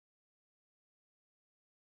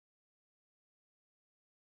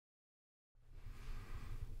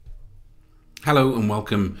Hello and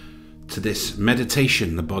welcome to this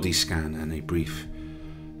meditation, the body scan, and a brief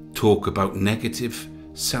talk about negative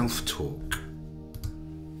self-talk.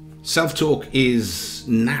 Self-talk is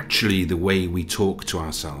naturally the way we talk to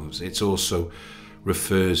ourselves. It also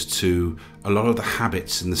refers to a lot of the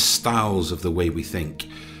habits and the styles of the way we think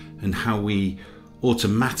and how we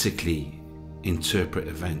automatically interpret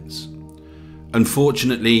events.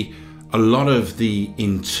 Unfortunately, a lot of the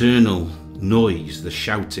internal noise, the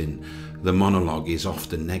shouting, the monologue is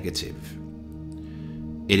often negative.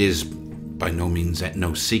 It is by no means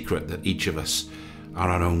no secret that each of us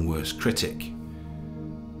are our own worst critic,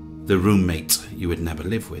 the roommate you would never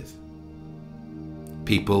live with.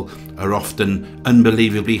 People are often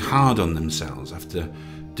unbelievably hard on themselves after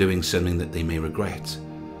doing something that they may regret.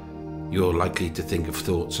 You're likely to think of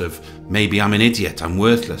thoughts of, maybe I'm an idiot, I'm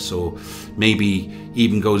worthless, or maybe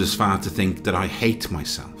even goes as far to think that I hate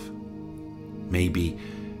myself. Maybe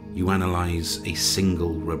you analyse a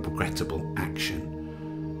single regrettable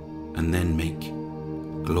action and then make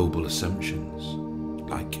global assumptions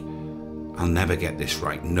like, I'll never get this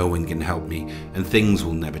right, no one can help me, and things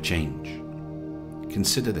will never change.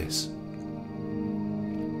 Consider this.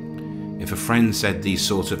 If a friend said these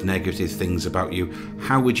sorts of negative things about you,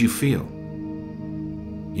 how would you feel?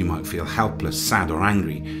 You might feel helpless, sad or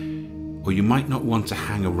angry, or you might not want to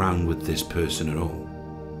hang around with this person at all.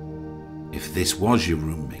 If this was your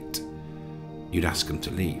roommate, you'd ask them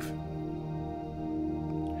to leave.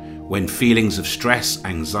 When feelings of stress,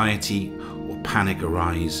 anxiety, or panic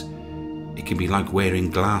arise, it can be like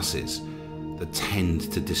wearing glasses that tend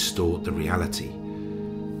to distort the reality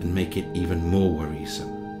and make it even more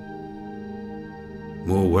worrisome.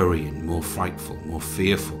 More worrying, more frightful, more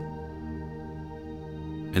fearful.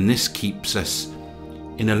 And this keeps us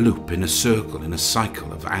in a loop, in a circle, in a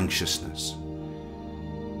cycle of anxiousness.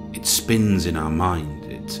 It spins in our mind,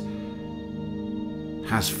 it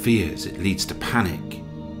has fears, it leads to panic.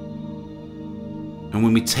 And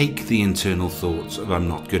when we take the internal thoughts of I'm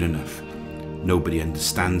not good enough, nobody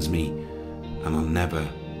understands me, and I'll never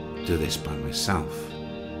do this by myself,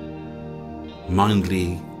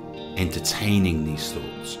 mindfully entertaining these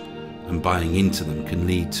thoughts and buying into them can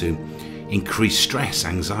lead to increased stress,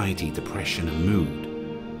 anxiety, depression and mood.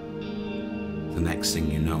 The next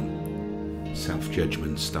thing you know,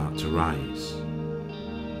 self-judgments start to rise.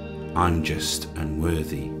 I'm just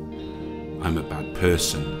unworthy. I'm a bad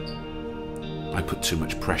person. I put too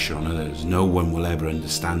much pressure on others. No one will ever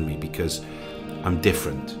understand me because I'm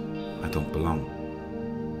different. I don't belong.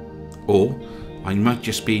 Or I might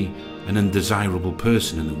just be an undesirable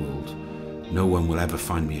person in the world. No one will ever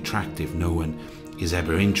find me attractive. No one is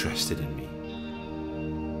ever interested in me.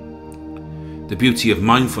 The beauty of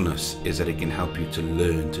mindfulness is that it can help you to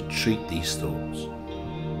learn to treat these thoughts,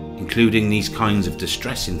 including these kinds of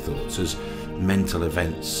distressing thoughts, as mental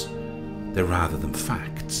events, they're rather than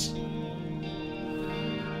facts.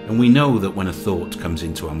 And we know that when a thought comes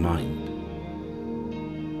into our mind,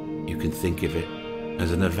 you can think of it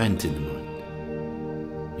as an event in the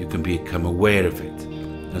mind. You can become aware of it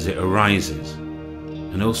as it arises,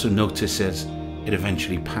 and also notice as it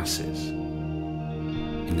eventually passes.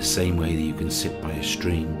 In the same way that you can sit by a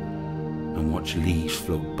stream and watch leaves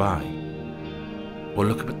float by, or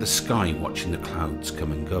look up at the sky watching the clouds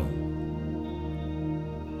come and go.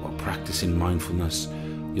 While practicing mindfulness,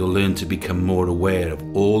 you'll learn to become more aware of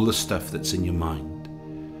all the stuff that's in your mind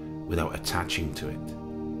without attaching to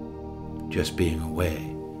it, just being aware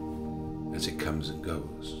as it comes and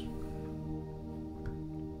goes.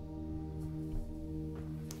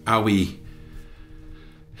 Are we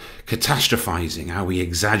catastrophizing? Are we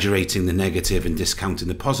exaggerating the negative and discounting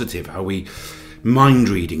the positive? Are we mind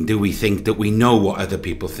reading? Do we think that we know what other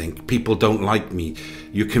people think? People don't like me.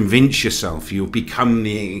 You convince yourself, you become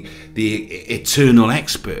the eternal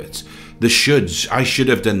expert. The shoulds, I should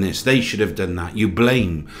have done this, they should have done that. You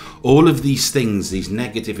blame. All of these things, these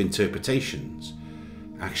negative interpretations,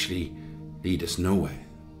 actually lead us nowhere.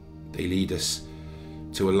 They lead us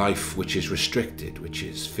to a life which is restricted, which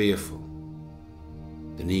is fearful.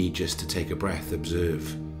 The need just to take a breath,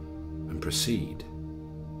 observe, and proceed.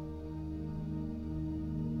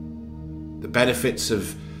 The benefits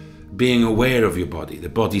of being aware of your body. The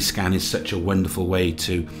body scan is such a wonderful way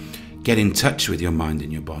to get in touch with your mind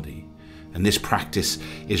and your body. And this practice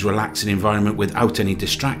is relaxing environment without any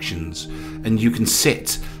distractions. And you can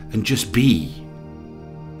sit and just be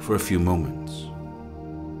for a few moments.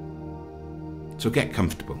 So get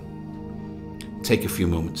comfortable. Take a few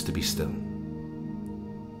moments to be still.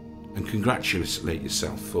 And congratulate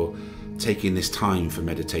yourself for taking this time for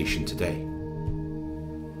meditation today.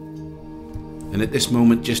 And at this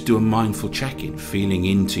moment, just do a mindful check-in, feeling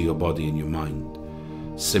into your body and your mind,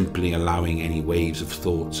 simply allowing any waves of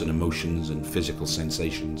thoughts and emotions and physical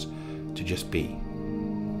sensations to just be.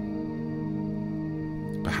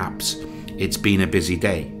 Perhaps it's been a busy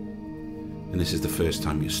day, and this is the first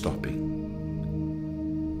time you're stopping.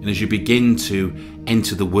 And as you begin to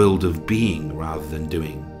enter the world of being rather than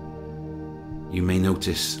doing, you may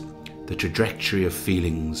notice the trajectory of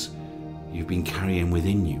feelings you've been carrying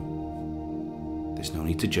within you. There's no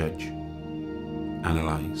need to judge,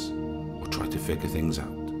 analyze, or try to figure things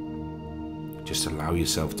out. Just allow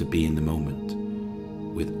yourself to be in the moment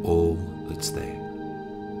with all that's there.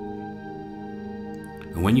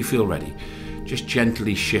 And when you feel ready, just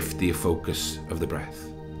gently shift the focus of the breath.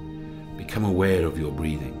 Become aware of your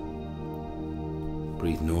breathing.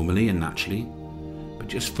 Breathe normally and naturally, but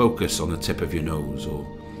just focus on the tip of your nose or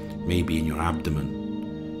maybe in your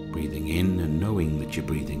abdomen. Breathing in and knowing that you're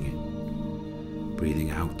breathing in.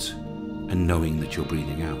 Breathing out and knowing that you're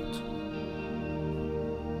breathing out.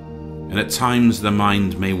 And at times the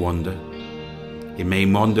mind may wander. It may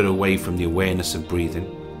wander away from the awareness of breathing.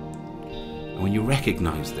 And when you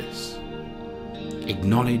recognize this,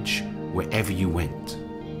 acknowledge wherever you went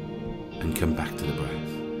and come back to the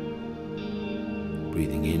breath.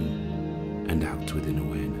 Breathing in and out within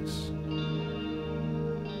awareness.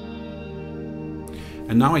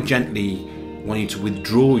 And now I gently want you to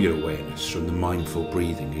withdraw your awareness from the mindful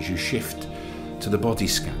breathing as you shift to the body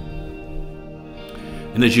scan.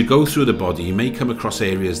 And as you go through the body, you may come across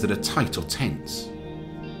areas that are tight or tense.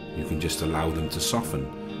 You can just allow them to soften.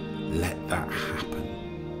 Let that happen.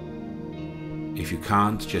 If you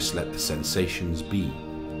can't, just let the sensations be,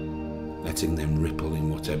 letting them ripple in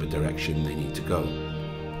whatever direction they need to go.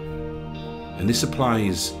 And this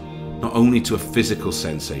applies not only to physical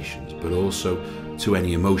sensations, but also to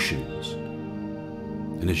any emotions.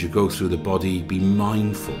 And as you go through the body, be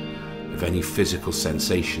mindful of any physical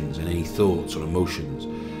sensations and any thoughts or emotions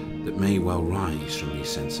that may well rise from these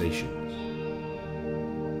sensations.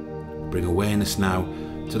 Bring awareness now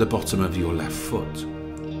to the bottom of your left foot,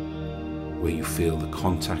 where you feel the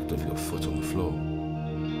contact of your foot on the floor.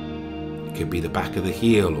 It could be the back of the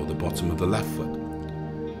heel or the bottom of the left foot.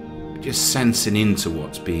 Just sensing into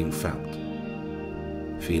what's being felt.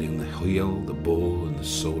 Feeling the heel, the ball, and the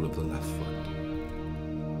sole of the left foot.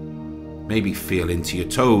 Maybe feel into your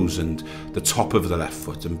toes and the top of the left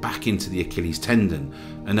foot and back into the Achilles tendon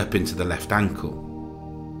and up into the left ankle.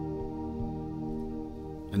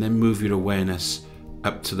 And then move your awareness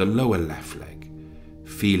up to the lower left leg,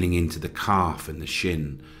 feeling into the calf and the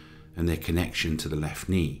shin and their connection to the left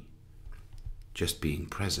knee. Just being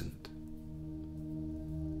present.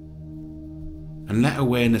 And let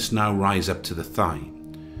awareness now rise up to the thigh,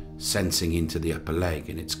 sensing into the upper leg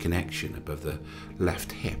and its connection above the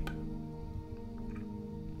left hip.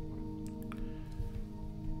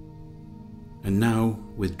 And now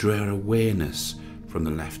withdraw awareness from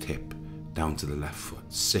the left hip down to the left foot,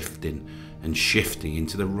 sifting and shifting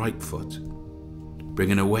into the right foot.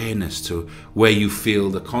 Bringing awareness to where you feel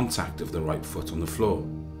the contact of the right foot on the floor.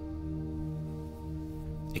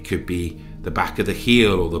 It could be the back of the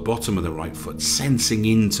heel or the bottom of the right foot, sensing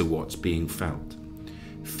into what's being felt.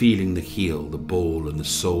 Feeling the heel, the ball and the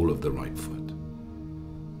sole of the right foot.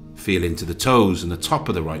 Feel into the toes and the top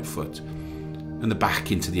of the right foot, and the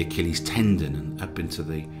back into the Achilles tendon and up into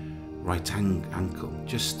the right ankle.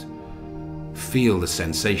 Just feel the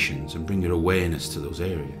sensations and bring your awareness to those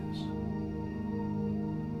areas.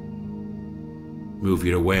 Move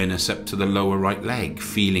your awareness up to the lower right leg,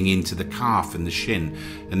 feeling into the calf and the shin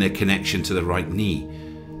and their connection to the right knee,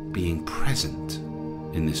 being present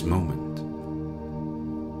in this moment.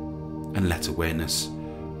 And let awareness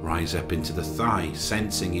rise up into the thigh,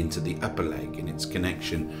 sensing into the upper leg and its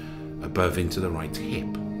connection above into the right hip.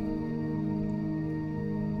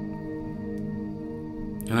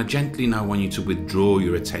 And I gently now want you to withdraw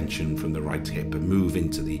your attention from the right hip and move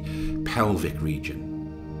into the pelvic region.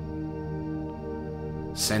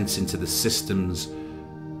 Sense into the systems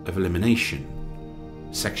of elimination,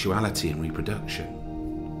 sexuality and reproduction.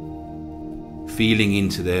 Feeling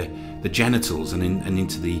into the genitals and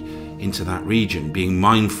into that region, being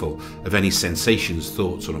mindful of any sensations,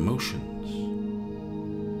 thoughts or emotions.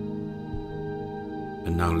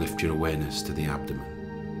 And now lift your awareness to the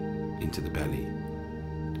abdomen, into the belly,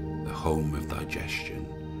 the home of digestion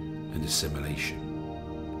and assimilation.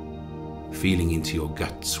 Feeling into your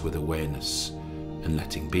guts with awareness and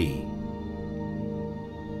letting be.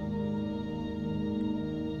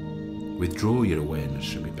 Withdraw your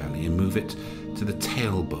awareness from your belly and move it to the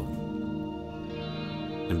tailbone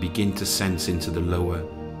and begin to sense into the lower,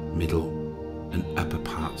 middle and upper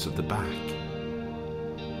parts of the back,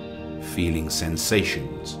 feeling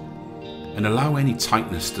sensations, and allow any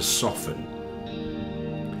tightness to soften,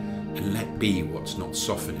 and let be what's not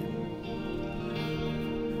softening.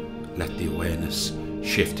 Let the awareness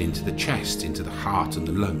shift into the chest, into the heart and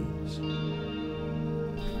the lungs.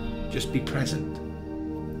 Just be present.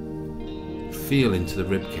 Feel into the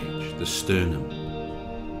ribcage, the sternum,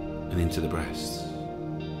 and into the breasts.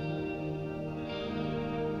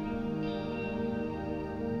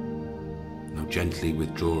 Now gently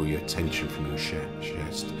withdraw your attention from your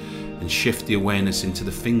chest and shift the awareness into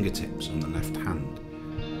the fingertips on the left hand,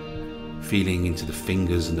 feeling into the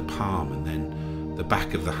fingers and the palm, and then the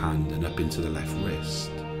back of the hand and up into the left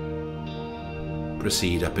wrist.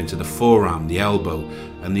 Proceed up into the forearm, the elbow,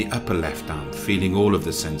 and the upper left arm, feeling all of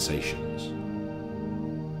the sensations.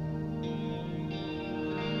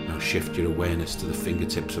 Now shift your awareness to the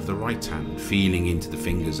fingertips of the right hand, feeling into the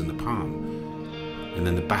fingers and the palm, and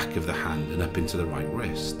then the back of the hand and up into the right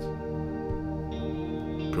wrist.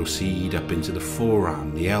 Proceed up into the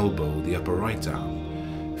forearm, the elbow, the upper right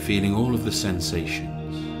arm, feeling all of the sensations.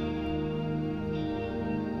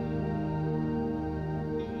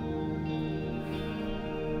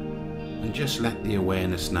 And just let the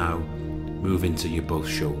awareness now move into your both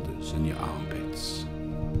shoulders and your armpits,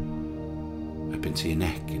 up into your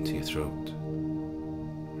neck, into your throat.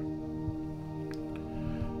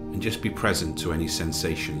 And just be present to any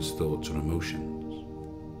sensations, thoughts or emotions.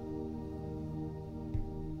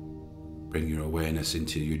 Bring your awareness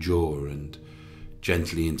into your jaw and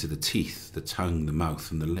gently into the teeth, the tongue, the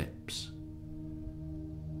mouth and the lips,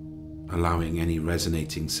 allowing any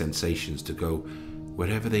resonating sensations to go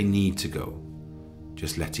wherever they need to go,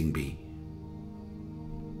 just letting be.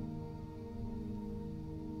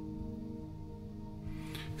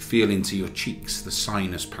 Feel into your cheeks, the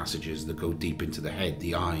sinus passages that go deep into the head,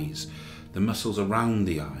 the eyes, the muscles around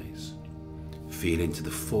the eyes. Feel into the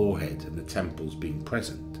forehead and the temples being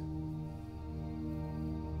present.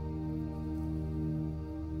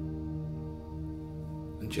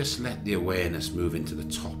 And just let the awareness move into the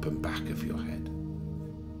top and back of your head,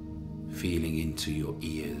 feeling into your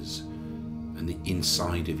ears and the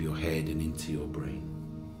inside of your head and into your brain.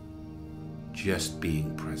 Just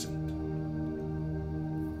being present.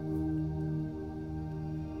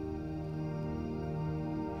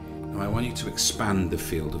 Now I want you to expand the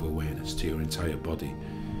field of awareness to your entire body,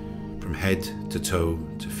 from head to toe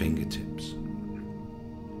to fingertips.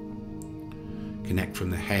 Connect from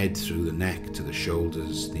the head through the neck to the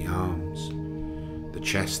shoulders, the arms, the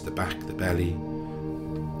chest, the back, the belly.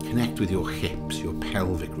 Connect with your hips, your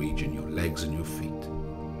pelvic region, your legs and your feet.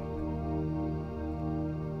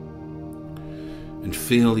 And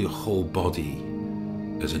feel your whole body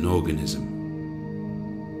as an organism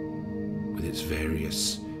with its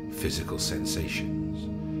various physical sensations,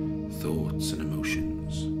 thoughts and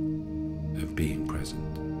emotions of being present.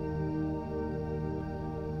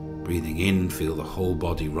 Breathing in, feel the whole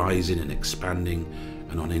body rising and expanding,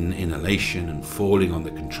 and on an inhalation and falling on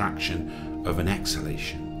the contraction of an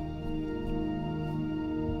exhalation.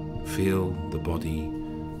 Feel the body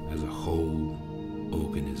as a whole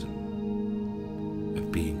organism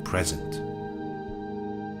of being present.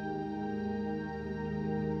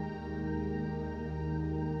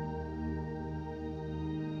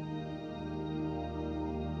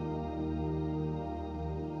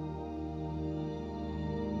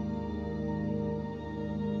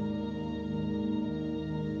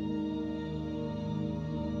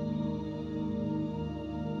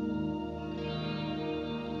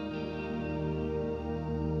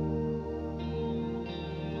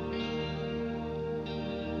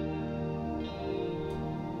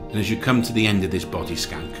 And as you come to the end of this body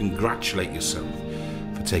scan, congratulate yourself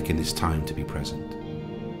for taking this time to be present.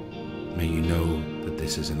 May you know that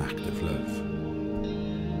this is an act of love.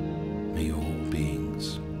 May all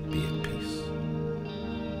beings be at peace.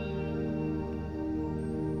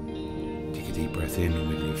 Take a deep breath in and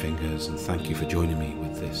wiggle your fingers, and thank you for joining me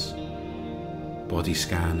with this body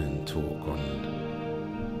scan and talk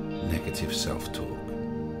on negative self-talk.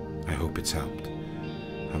 I hope it's helped.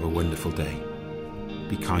 Have a wonderful day.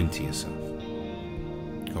 Be kind to yourself.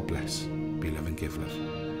 God bless. Be love and give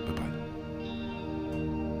love.